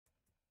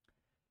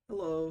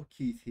Hello,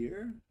 Keith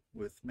here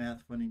with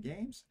Math Fun and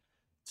Games.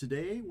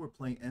 Today we're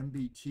playing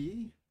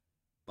MBT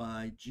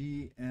by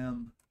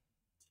GMT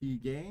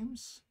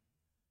Games.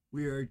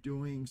 We are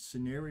doing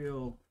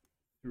scenario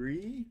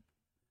 3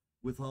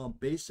 with all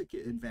basic,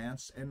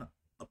 advanced, and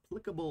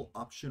applicable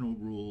optional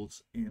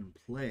rules in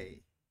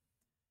play.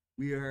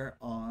 We are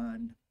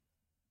on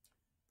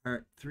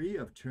part 3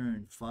 of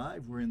turn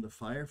 5. We're in the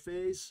fire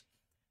phase.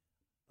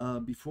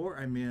 Before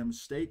I made a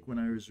mistake when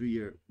I was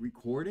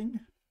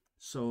recording.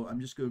 So I'm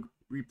just going to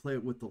replay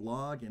it with the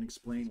log and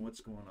explain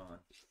what's going on.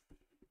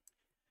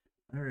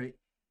 All right.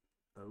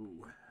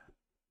 Oh,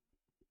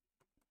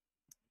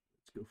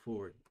 let's go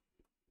forward.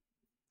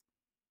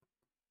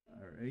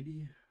 All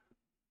righty.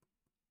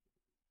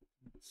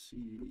 Let's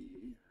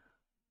see.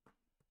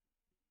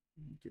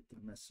 Get the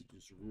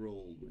messages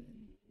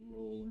rolling.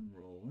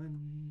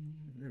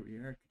 There we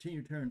are.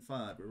 Continue turn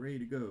 5. We're ready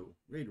to go.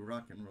 Ready to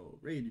rock and roll.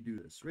 Ready to do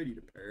this. Ready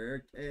to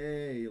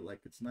party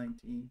like it's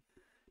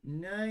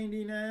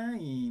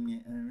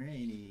 1999.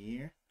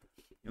 Alrighty.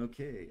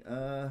 Okay.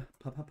 Pa.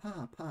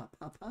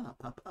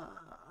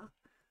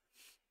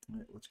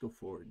 Alright, let's go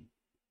forward.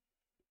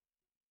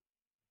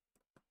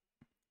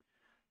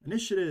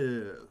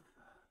 Initiative.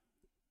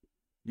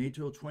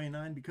 NATO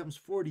 29 becomes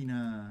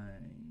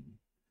 49.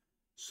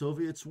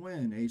 Soviets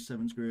win.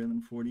 A7 is greater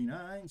than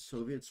 49.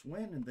 Soviets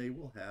win, and they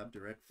will have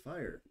direct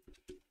fire.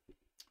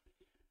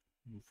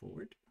 Move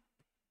forward.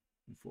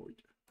 Move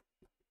forward.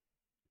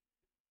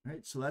 All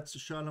right, so that's the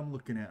shot I'm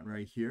looking at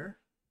right here.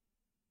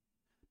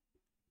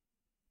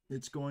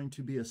 It's going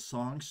to be a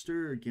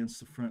songster against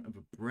the front of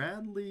a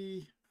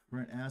Bradley.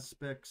 Front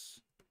aspects.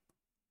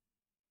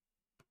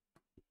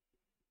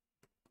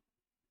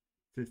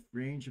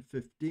 Range of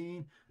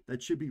 15.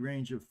 That should be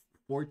range of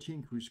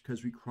 14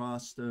 because we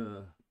crossed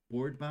the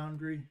board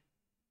boundary.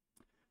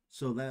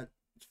 So that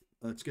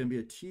it's going to be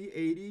a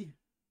T-80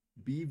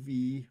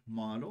 BV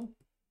model.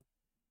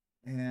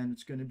 And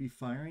it's going to be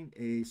firing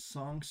a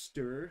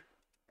songster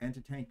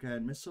anti-tank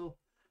guided missile.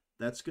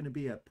 That's going to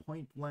be at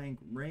point blank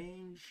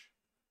range,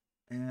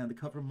 and the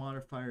cover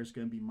modifier is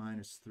going to be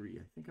 -3.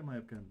 I think I might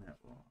have gotten that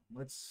wrong.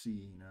 Let's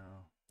see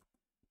now.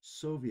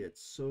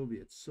 Soviets,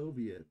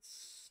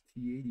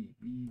 T-80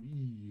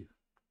 BV.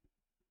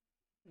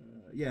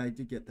 Yeah, I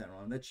did get that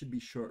wrong. That should be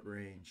short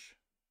range.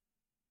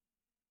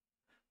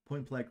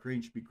 Point blank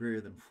range should be greater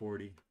than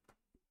 40.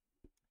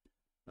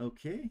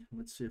 Okay,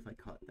 let's see if I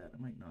caught that. I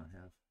might not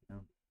have.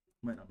 No,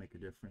 might not make a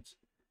difference.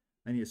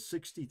 I need a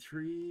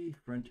 63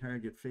 front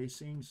target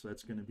facing, so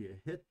that's going to be a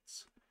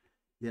hit.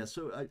 Yeah,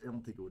 so I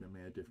don't think it would have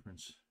made a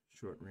difference.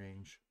 Short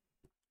range.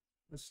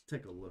 Let's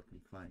take a look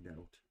and find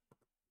out.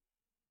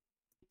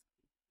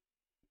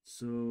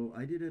 So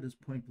I did it as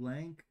point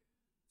blank,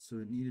 so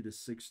it needed a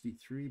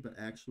 63, but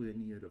actually it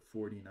needed a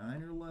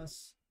 49 or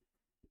less.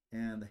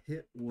 And the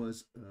hit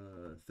was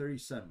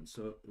 37,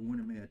 so it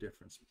wouldn't have made a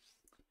difference.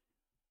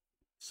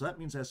 So that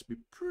means it has to be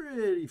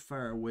pretty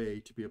far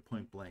away to be a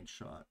point blank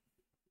shot.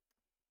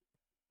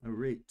 All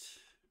right.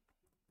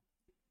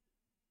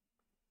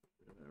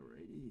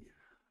 Alrighty.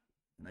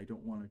 And I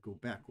don't want to go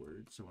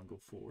backwards, so I'll go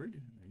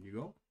forward. There you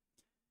go.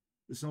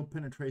 There's no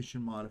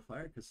penetration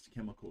modifier because it's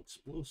chemical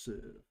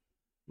explosive.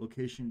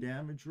 Location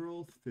damage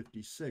roll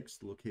 56.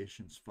 The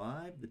location's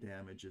 5. The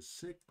damage is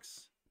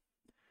 6.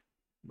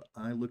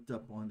 I looked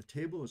up on the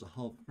table. It was a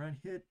hull front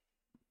hit.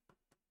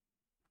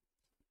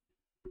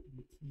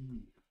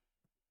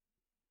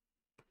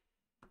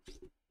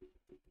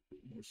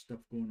 More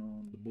stuff going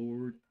on the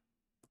board.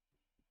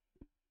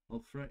 Hull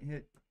front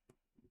hit.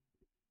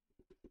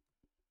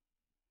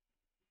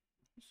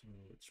 So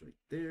it's right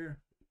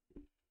there.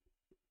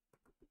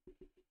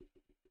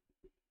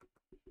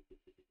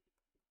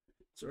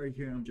 Sorry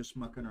here, I'm just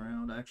mucking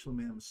around. I actually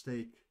made a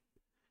mistake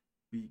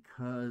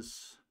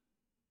because,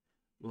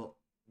 well,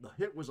 the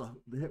hit was a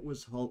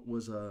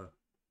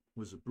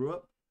brew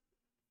up,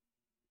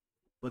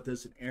 but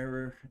there's an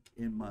error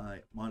in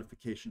my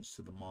modifications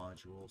to the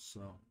module.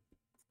 So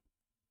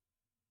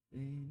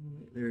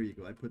there you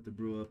go. I put the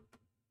brew up,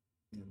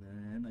 and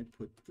then I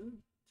put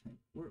the tank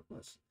where it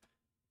was.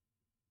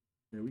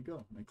 There we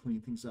go. I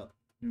clean things up.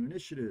 New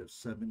initiative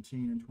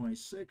 17 and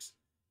 26.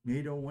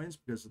 NATO wins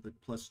because of the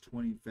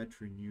 +20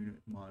 veteran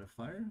unit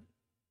modifier.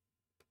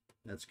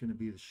 That's going to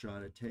be the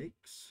shot it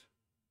takes.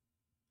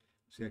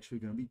 It's actually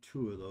going to be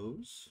 2 of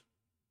those.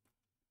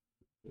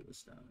 Pull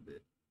this down a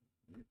bit.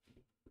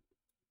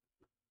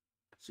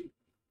 See,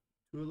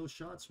 2 of those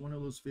shots. One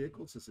of those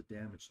vehicles is a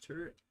damaged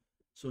turret.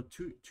 So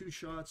two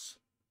shots.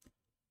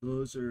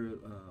 Those are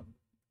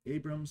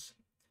Abrams.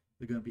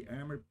 They're going to be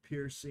armor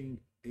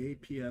piercing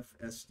APF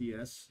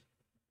SDS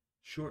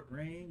short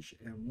range,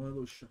 and one of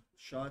those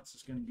shots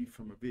is going to be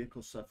from a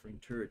vehicle suffering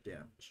turret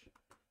damage.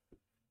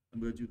 I'm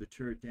going to do the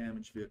turret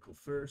damage vehicle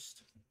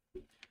first.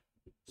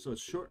 So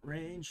it's short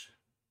range.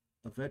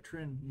 A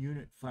veteran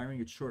unit firing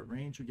at short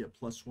range will get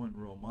 +1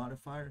 roll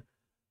modifier.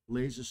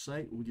 Laser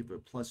sight will give it a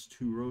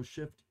 +2 row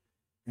shift,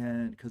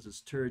 and because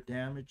it's turret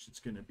damage, it's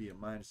going to be a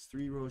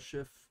 -3 row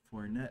shift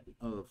for a net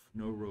of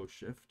no row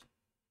shift.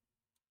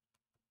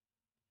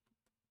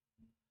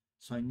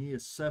 So I need a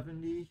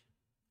 70.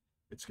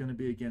 It's going to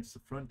be against the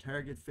front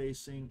target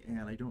facing,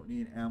 and I don't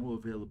need an ammo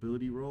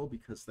availability roll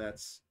because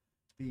that's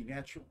the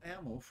natural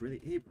ammo for the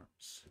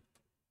Abrams.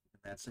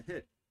 And that's a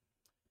hit.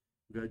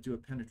 We've got to do a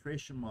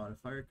penetration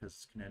modifier because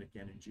it's kinetic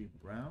energy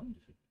round.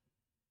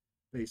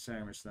 Base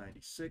armor is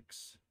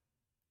 96.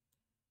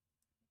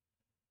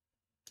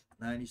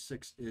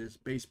 96 is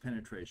base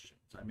penetration.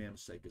 So I made a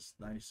mistake. It's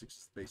 96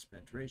 is base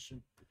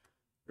penetration.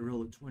 I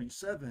roll a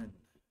 27.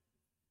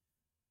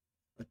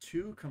 A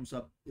 2 comes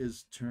up,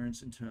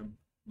 turns into a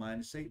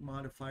 -8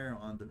 modifier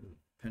on the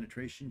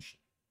penetration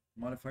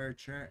modifier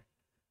chart.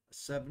 A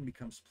 7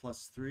 becomes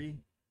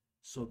 +3.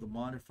 So the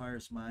modifier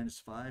is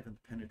 -5 and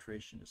the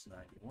penetration is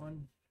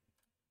 91.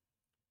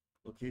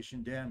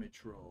 Location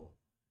damage roll.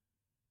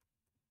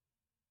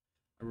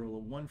 I roll a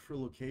 1 for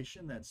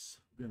location.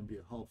 That's going to be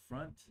a hull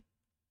front.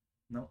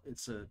 No,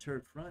 it's a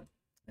turret front.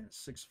 And a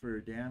 6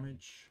 for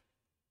damage.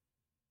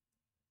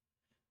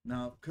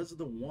 Now, because of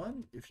the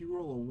 1, if you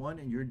roll a 1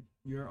 and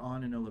you're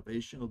on an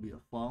elevation, it'll be a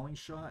falling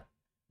shot,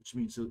 which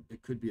means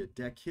it could be a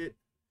deck hit,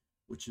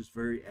 which is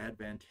very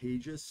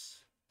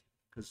advantageous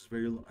because there's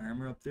very little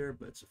armor up there,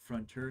 but it's a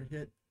front turret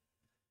hit.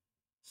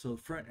 So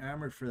front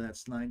armor for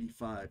that's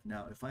 95.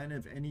 Now, if I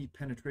didn't have any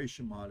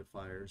penetration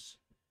modifiers,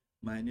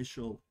 my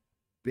initial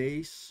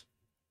base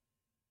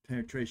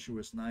penetration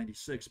was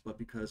 96, but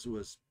because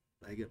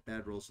I get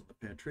bad rolls on the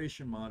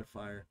penetration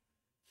modifier,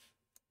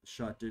 the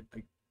shot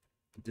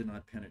did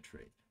not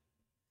penetrate.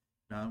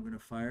 Now I'm going to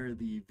fire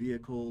the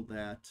vehicle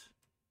that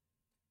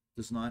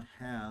does not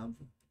have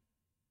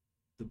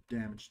the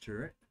damage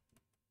turret.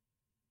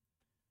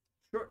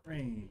 Short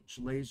range,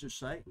 laser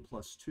sight,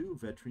 +2,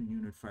 veteran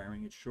unit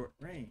firing at short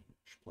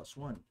range,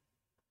 +1.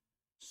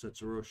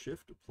 Sets a row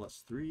shift to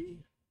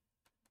 +3,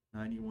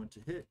 91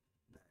 to hit,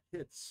 that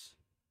hits.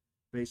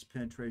 Base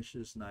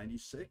penetration is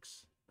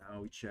 96.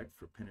 Now we check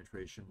for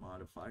penetration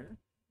modifier.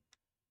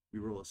 We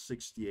roll a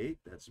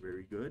 68, that's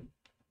very good.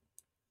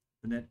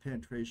 The net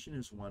penetration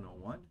is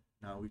 101.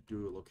 Now we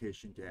do a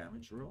location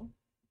damage roll.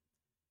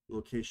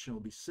 Location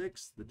will be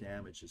 6, the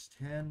damage is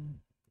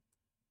 10.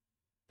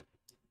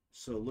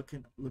 So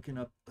looking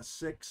up a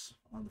 6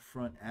 on the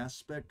front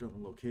aspect on the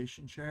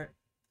location chart,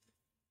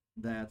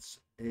 that's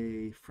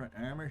a front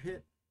armor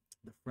hit.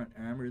 The front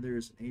armor there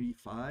is an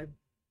 85,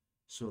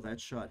 so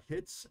that shot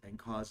hits and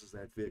causes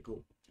that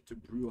vehicle to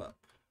brew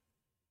up.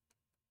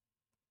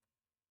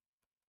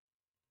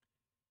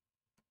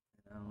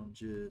 Now I'm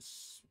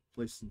just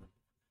placing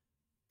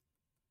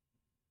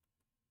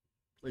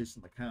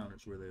the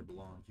counters where they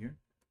belong here.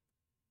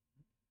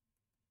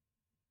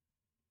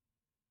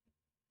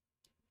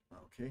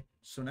 Okay,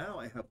 so now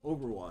I have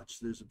Overwatch.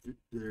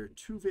 There are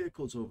 2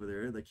 vehicles over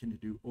there that can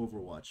do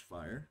Overwatch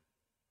fire.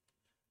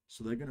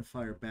 So they're going to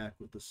fire back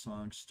with the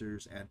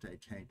Songster's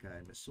anti-tank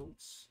guy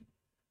missiles.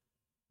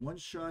 1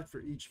 shot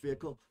for each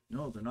vehicle.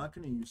 No, they're not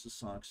going to use the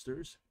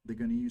Songsters. They're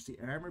going to use the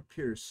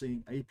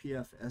armor-piercing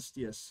APF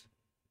SDS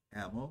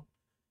ammo,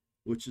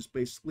 which is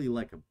basically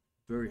like a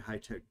very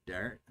high-tech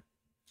dart.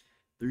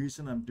 The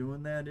reason I'm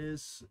doing that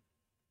is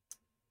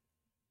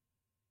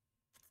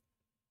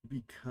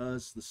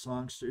because the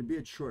Songster, it'd be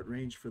at short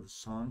range for the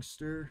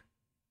Songster,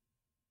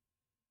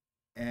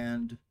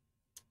 and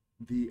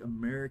the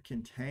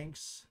American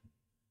tanks,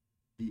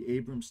 the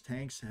Abrams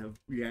tanks, have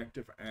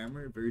reactive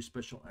armor, very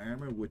special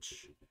armor,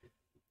 which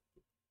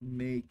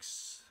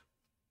makes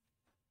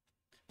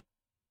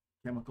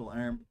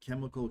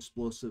chemical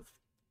explosive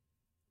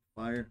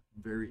fire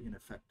very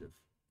ineffective.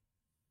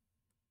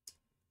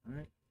 All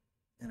right,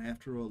 and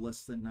after roll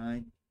less than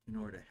 9 in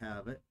order to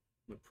have it,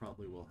 but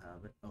probably will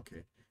have it.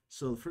 Okay,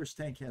 so the first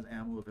tank has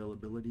ammo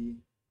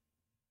availability.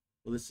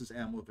 Well, this is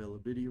ammo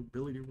availability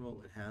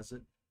roll. It has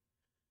it.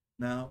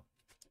 Now,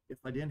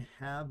 if I didn't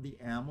have the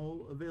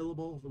ammo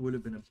available, there would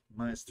have been a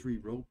 -3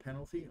 roll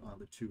penalty on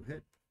the 2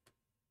 hit.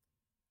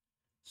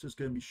 So it's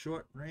going to be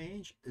short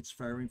range. It's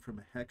firing from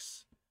a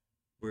hex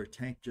where a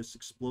tank just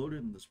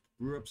exploded and this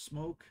blew up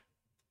smoke.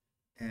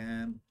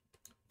 And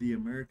the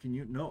American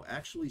unit, no,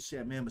 actually, see,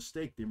 I made a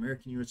mistake. The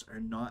American units are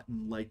not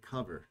in light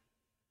cover.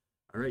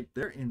 All right,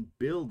 they're in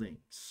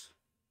buildings.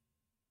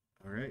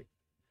 All right,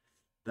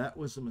 that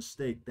was a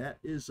mistake. That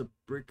is a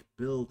brick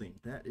building.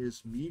 That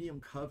is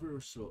medium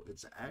cover, so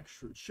it's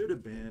actually, it should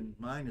have been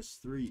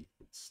 -3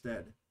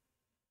 instead.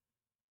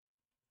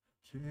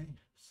 Okay,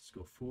 let's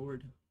go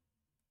forward.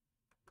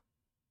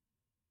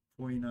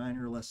 49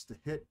 or less to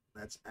hit.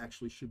 That's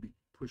actually should be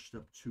pushed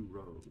up 2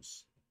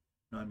 rows.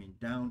 No, I mean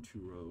down 2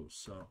 rows.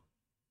 So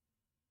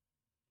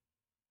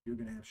you're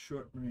going to have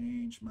short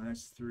range,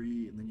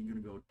 -3, and then you're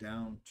going to go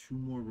down 2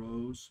 more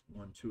rows,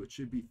 1, 2. It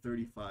should be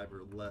 35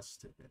 or less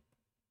to hit.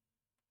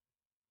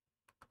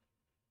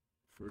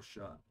 First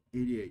shot,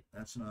 88.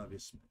 That's an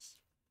obvious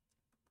miss.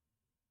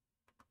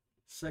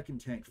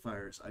 Second tank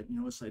fires. I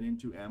noticed I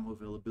didn't do ammo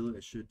availability.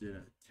 I should have did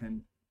a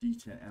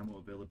 10d10 ammo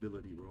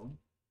availability roll.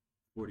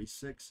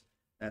 46.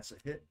 That's a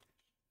hit.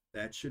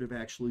 That should have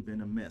actually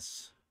been a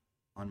miss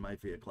on my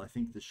vehicle. I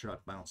think the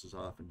shot bounces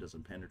off and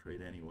doesn't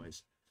penetrate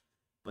anyways.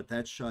 But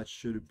that shot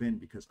should have been,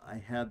 because I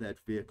had that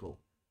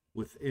vehicle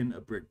within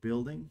a brick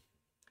building.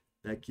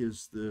 That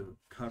gives the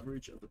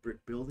coverage of the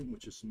brick building,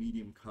 which is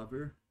medium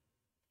cover,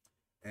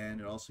 and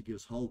it also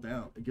gives hull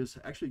down. It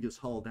actually gives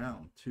hull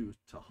down to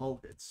hull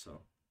hits.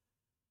 So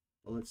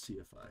well, let's see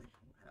if what happened.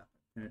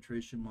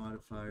 Penetration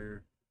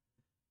modifier,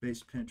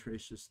 base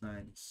penetration is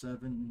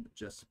 97,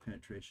 adjusted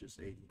penetration is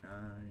 89.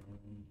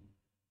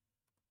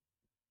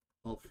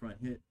 Hull front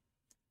hit.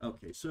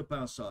 Okay, so it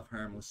bounced off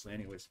harmlessly.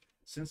 Anyways,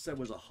 since that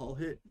was a hull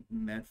hit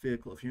in that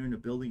vehicle, if you're in a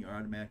building, you're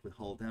automatically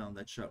hull down.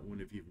 That shot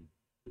wouldn't have even,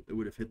 it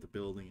would have hit the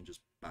building and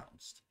just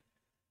bounced.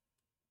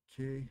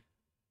 Okay.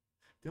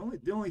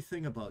 The only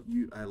thing about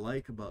I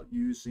like about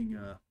using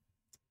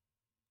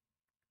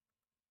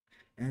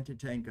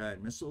anti-tank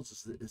guided missiles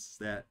is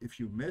that if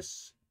you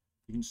miss,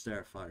 you can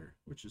start fire,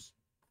 which is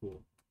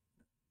cool.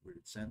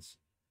 Weird sense.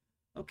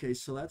 Okay,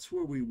 so that's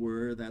where we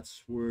were.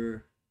 That's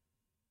where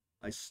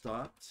I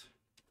stopped.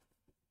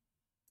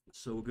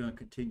 So we're going to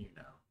continue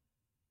now.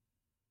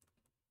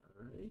 All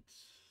right,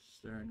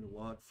 starting the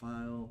log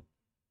file.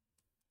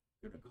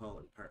 I'm going to call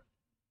it part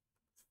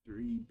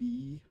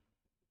 3B.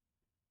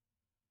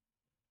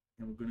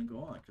 And we're going to go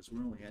on because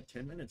we're only at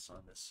 10 minutes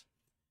on this.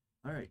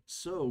 All right,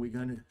 so we're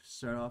going to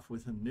start off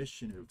with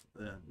initiative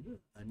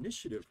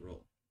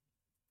roll.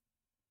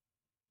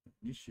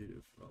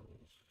 Initiative roll.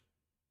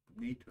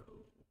 NATO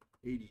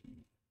 80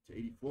 to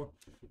 84.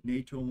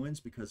 NATO wins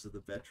because of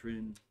the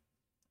veteran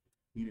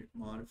unit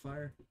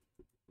modifier.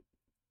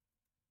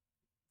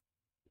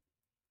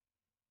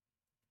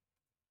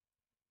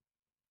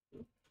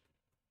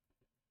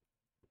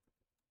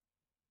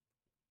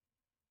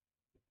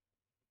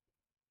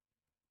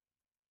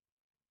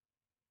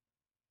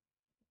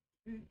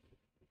 Okay.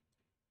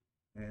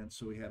 And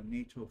so we have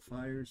NATO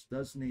fires.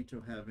 Does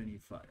NATO have any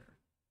fire?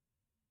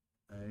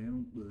 I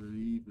don't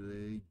believe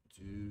they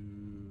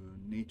do.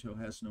 NATO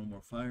has no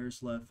more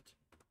fires left.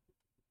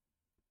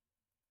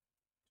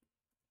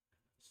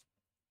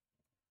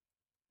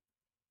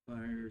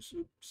 Fires,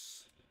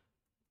 oops.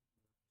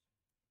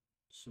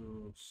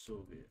 So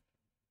Soviet.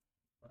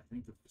 I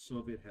think the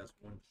Soviet has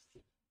one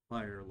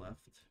fire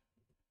left.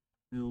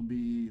 It'll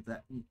be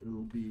that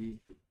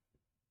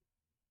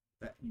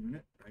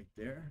unit right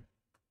there.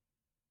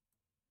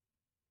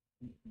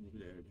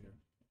 There.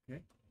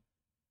 Okay.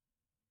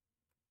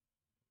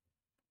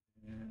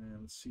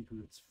 And let's see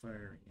who it's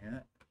firing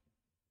at.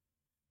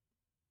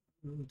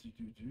 I'd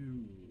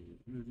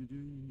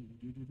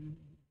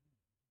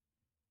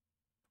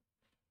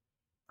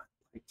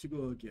like to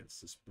go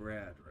against this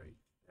Brad right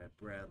at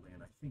Bradley,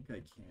 and I think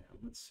I can.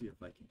 Let's see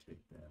if I can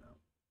take that out.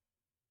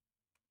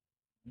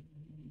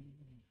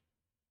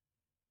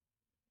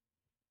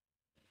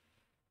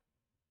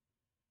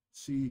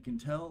 See, you can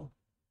tell.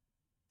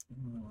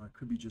 Oh, it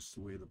could be just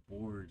the way the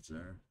boards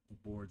are. The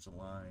boards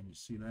align. You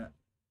see that?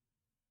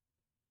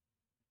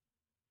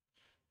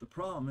 The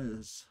problem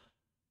is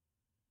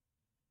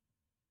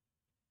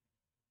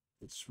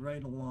it's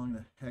right along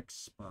the hex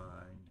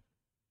spine.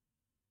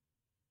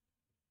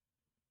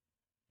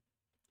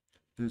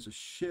 There's a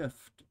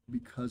shift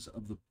because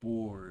of the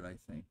board, I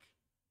think.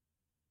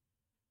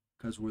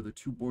 Because where the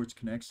two boards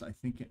connect, I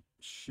think it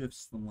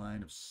shifts the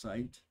line of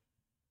sight.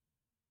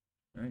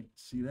 Right?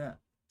 See that?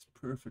 It's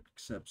perfect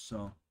except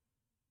so.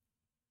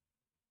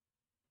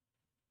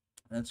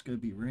 That's going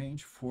to be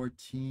range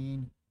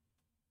 14.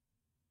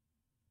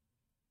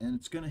 And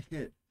it's going to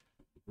hit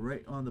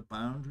right on the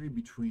boundary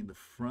between the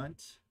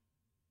front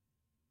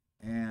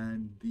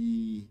and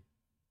the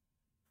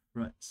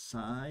front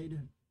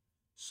side.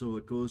 So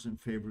it goes in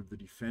favor of the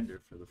defender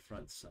for the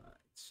front side.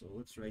 So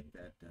let's write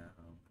that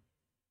down.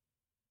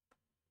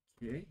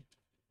 Okay.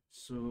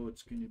 So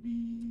it's going to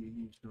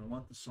be, do I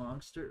want the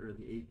Songster or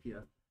the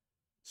APF?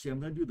 See, I'm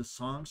going to do the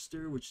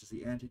Songster, which is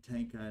the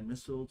anti-tank guided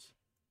missiles,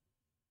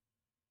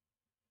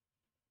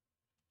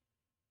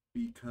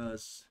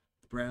 because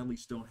the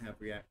Bradleys don't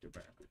have reactive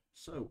armor.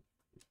 So,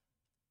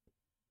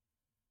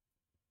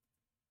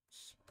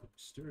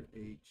 Songster,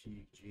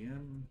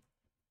 ATGM,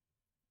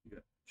 you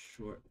got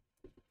short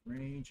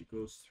range, it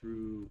goes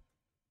through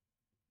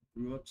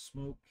up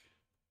smoke.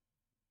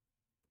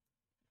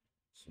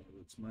 So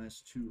it's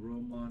 -2 row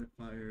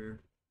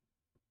modifier.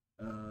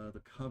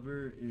 The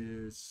cover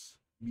is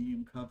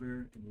medium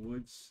cover in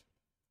woods.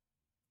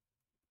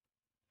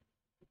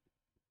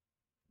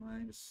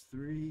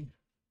 -3.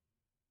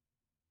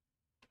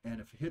 And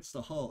if it hits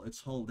the hull,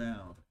 it's hull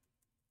down.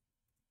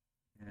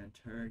 And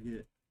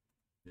target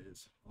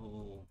is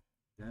hull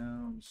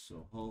down,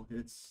 so hull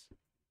hits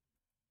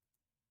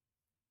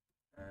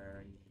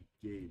are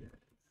negated.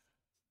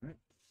 All right.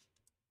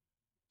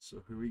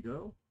 So here we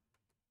go.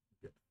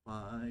 Get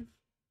 5.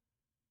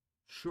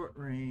 Short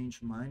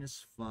range,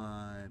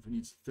 -5. It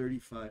needs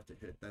 35 to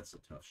hit. That's a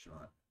tough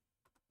shot.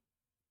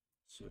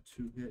 So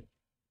 2 hit.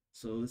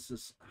 So this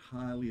is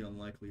highly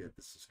unlikely that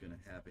this is going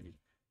to have any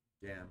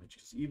damage,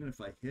 because even if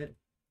I hit,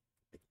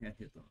 I can't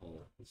hit the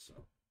hull.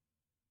 So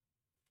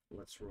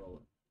let's roll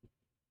it.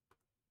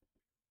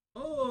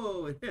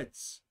 Oh, it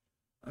hits.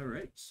 All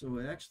right, so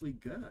it actually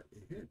got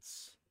it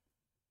hits.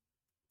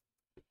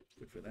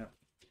 Good for that.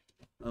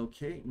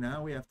 Okay,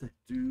 now we have to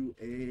do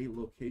a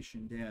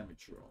location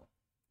damage roll.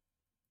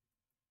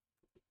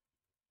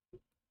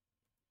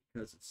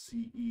 Because it's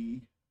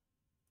CE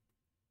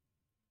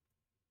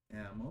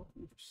ammo.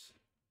 Oops.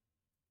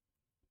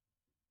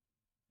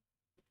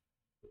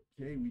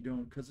 Okay, we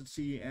don't, because it's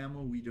CE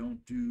ammo, we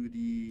don't do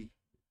the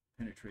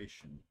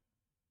penetration.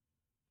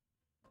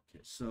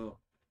 Okay, so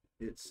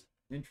it's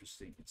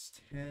interesting. It's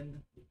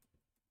 10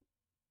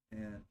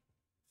 and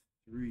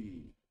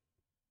 3.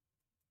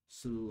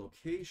 So the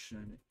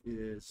location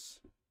is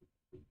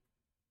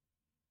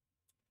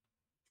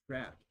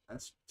track.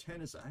 That's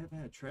 10 is, I haven't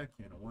had a track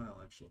hit in a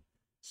while actually.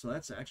 So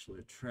that's actually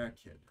a track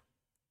hit.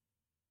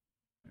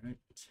 All right,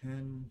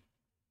 10.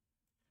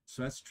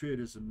 So that's treated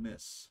as a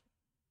miss.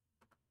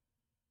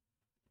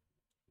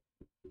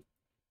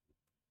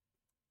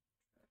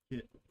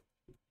 Hit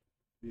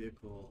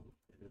vehicle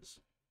is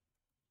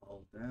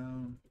all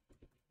down.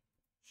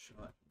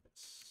 Shot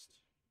missed.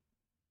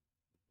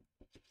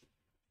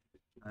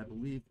 I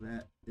believe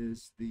that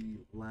is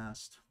the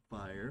last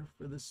fire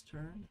for this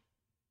turn.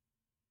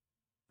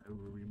 I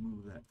will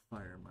remove that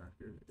fire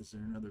marker. Is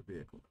there another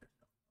vehicle there?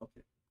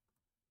 Okay.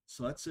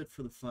 So that's it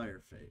for the fire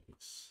phase. What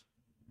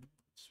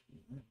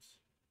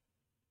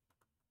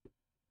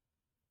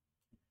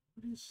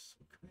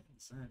command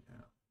does that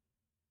have?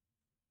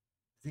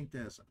 I think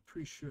that's, I'm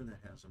pretty sure that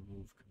has a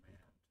move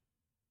command.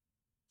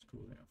 Let's go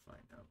there and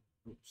find out.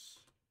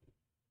 Oops.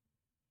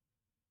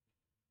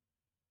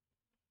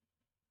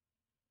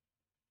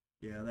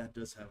 Yeah, that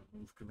does have a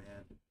move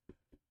command.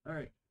 All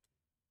right.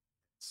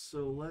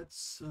 So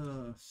let's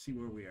see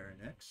where we are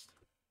next.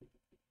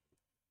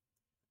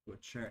 Go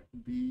chart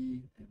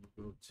B and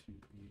we go to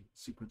the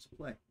sequence of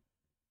play.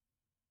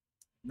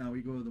 Now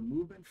we go to the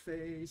movement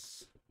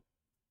phase.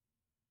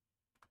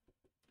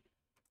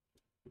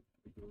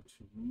 We go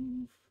to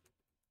move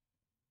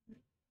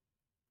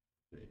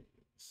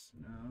phase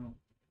now.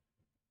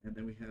 And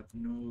then we have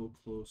no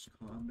close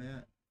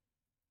combat.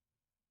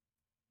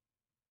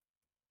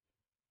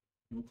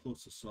 No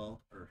close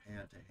assault or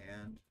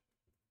hand-to-hand.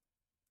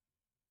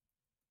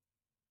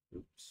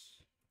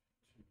 Oops.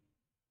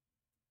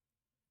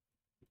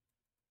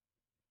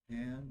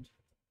 And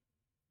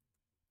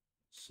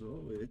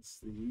so it's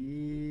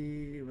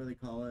the, what do they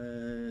call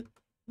it?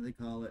 What do they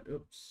call it?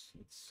 Oops.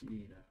 Let's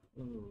see now.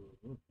 Oh,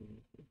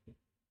 okay.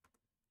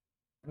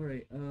 All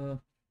right.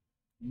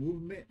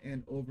 Movement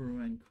and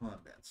overrun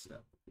combat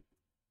step.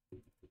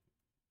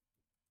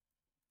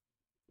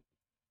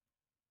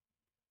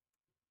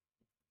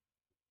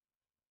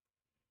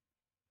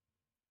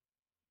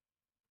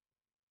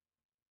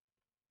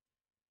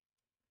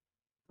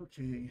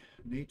 Okay,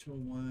 NATO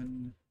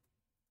 1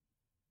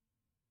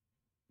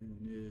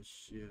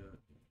 initiative.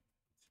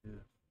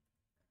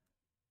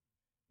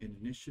 In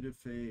initiative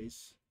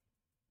phase,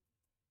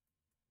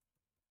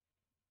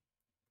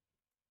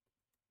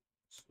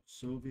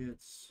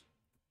 Soviets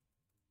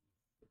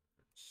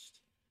first.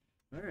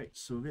 All right,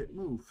 Soviet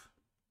move.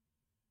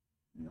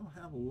 They don't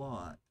have a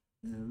lot.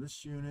 They have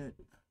this unit,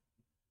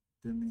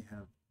 then they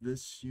have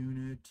this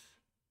unit.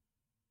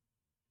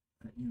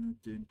 That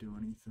unit didn't do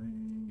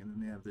anything, and then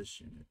they have this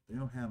unit. They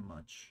don't have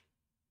much.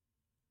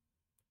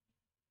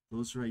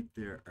 Those right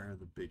there are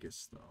the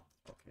biggest, though.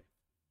 Okay.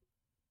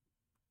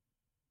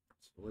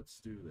 So let's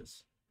do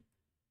this.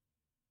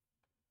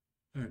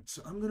 All right,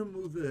 so I'm going to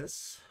move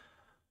this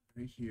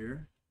right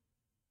here.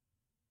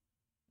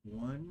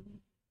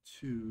 1,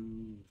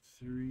 2,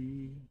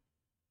 3,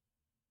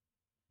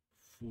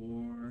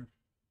 4,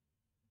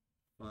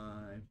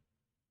 5,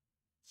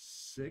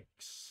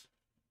 6.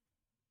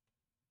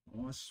 I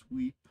want to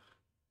sweep.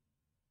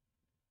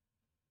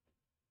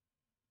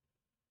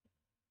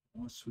 I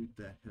want to sweep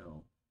that hill.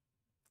 All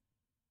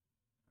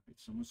right,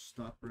 so I'm going to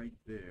stop right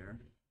there.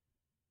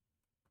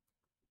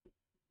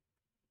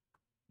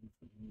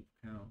 Move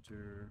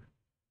counter.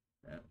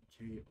 That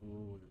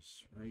KO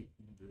is right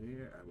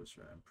there. I was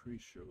right. I'm pretty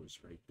sure it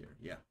was right there.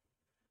 Yeah.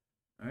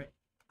 All right.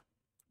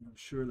 I'm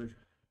sure they're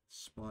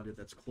spotted.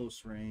 That's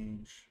close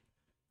range.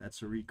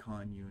 That's a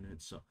recon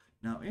unit. So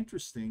now,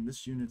 interesting.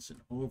 This unit's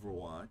an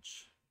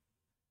Overwatch.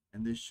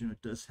 And this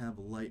unit does have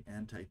a light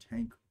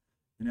anti-tank,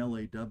 an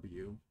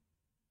LAW,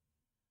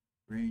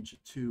 range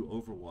of 2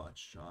 Overwatch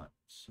shot.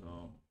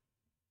 So,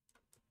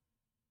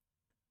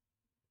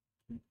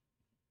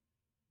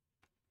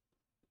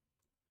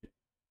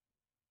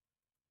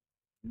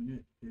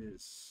 unit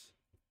is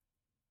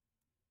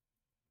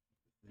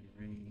in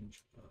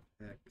range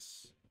of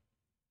X.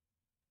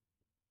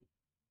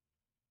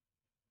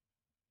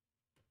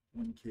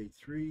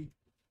 1K3,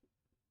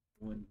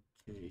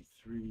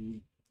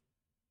 1K3.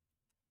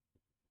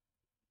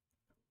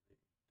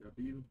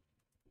 W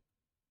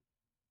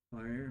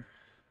fire,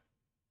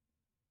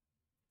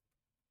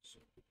 so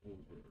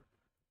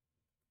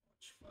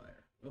Overwatch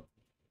fire. Oh.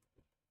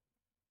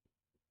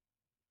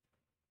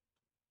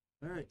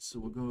 All right, so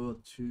we'll go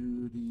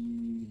to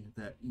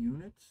that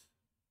unit,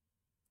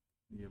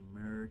 the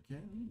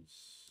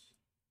Americans.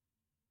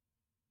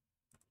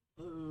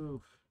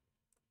 Oh,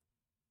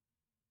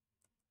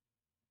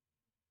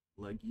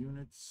 leg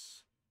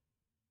units.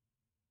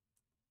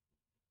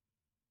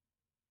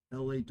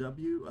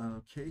 LAW,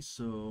 okay,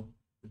 so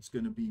it's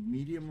going to be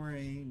medium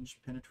range,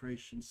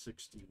 penetration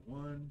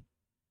 61,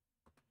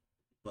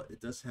 but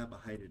it does have a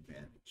height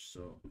advantage,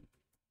 so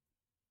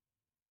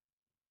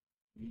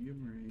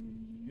medium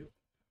range, yep.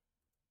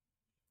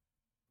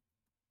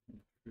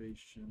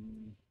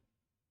 Penetration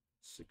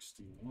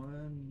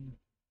 61,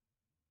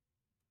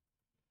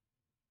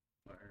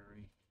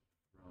 firing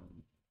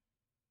from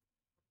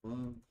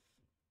above,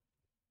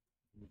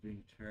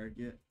 moving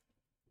target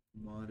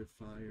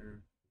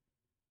modifier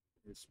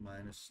is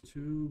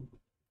 -2.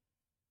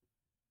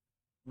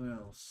 What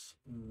else?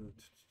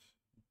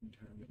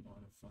 Target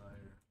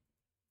modifier.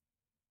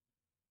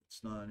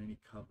 It's not any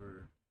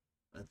cover.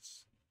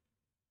 Let's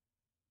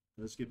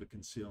give it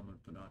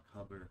concealment, but not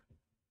cover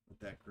with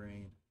that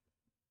grain.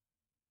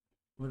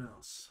 What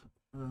else?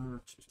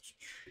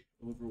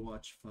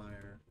 Overwatch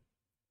fire.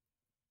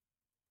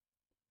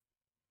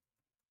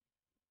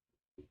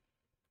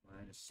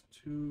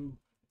 -2.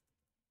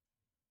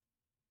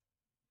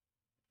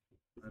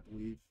 I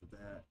believe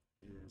that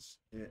is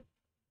it.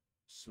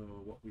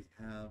 So what we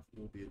have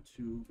will be a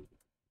 2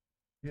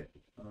 hit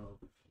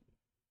of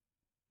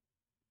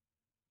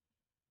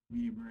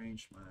medium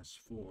range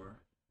 -4.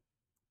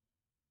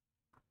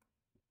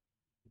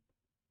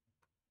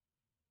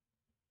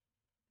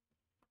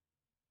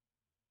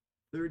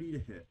 $30 to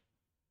hit.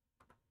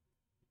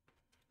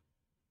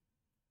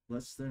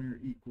 Less than or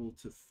equal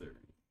to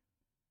 30.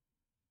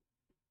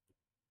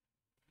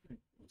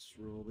 Right, let's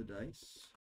roll the dice.